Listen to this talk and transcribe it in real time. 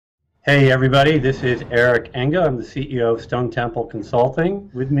Hey everybody, this is Eric Enga. I'm the CEO of Stone Temple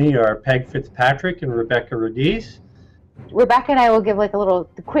Consulting. With me are Peg Fitzpatrick and Rebecca Radice. Rebecca and I will give like a little,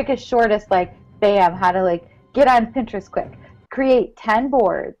 the quickest, shortest, like, bam, how to like get on Pinterest quick. Create 10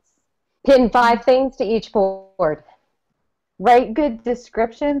 boards. Pin 5 things to each board. Write good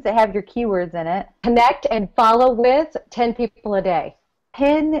descriptions that have your keywords in it. Connect and follow with 10 people a day.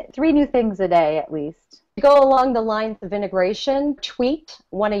 Pin 3 new things a day at least. Go along the lines of integration, tweet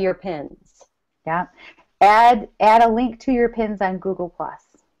one of your pins. Yeah. Add a link to your pins on Google+.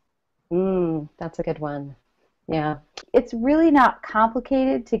 That's a good one. Yeah. It's really not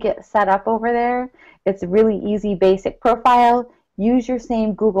complicated to get set up over there. It's a really easy, basic profile. Use your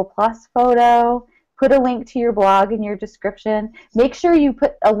same Google+ photo. Put a link to your blog in your description. Make sure you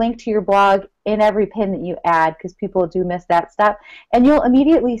put a link to your blog in every pin that you add because people do miss that step. And you'll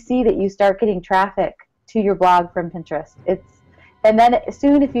immediately see that you start getting traffic to your blog from Pinterest. And then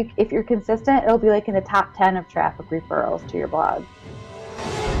soon, if you're consistent, it'll be like in the top 10 of traffic referrals to your blog.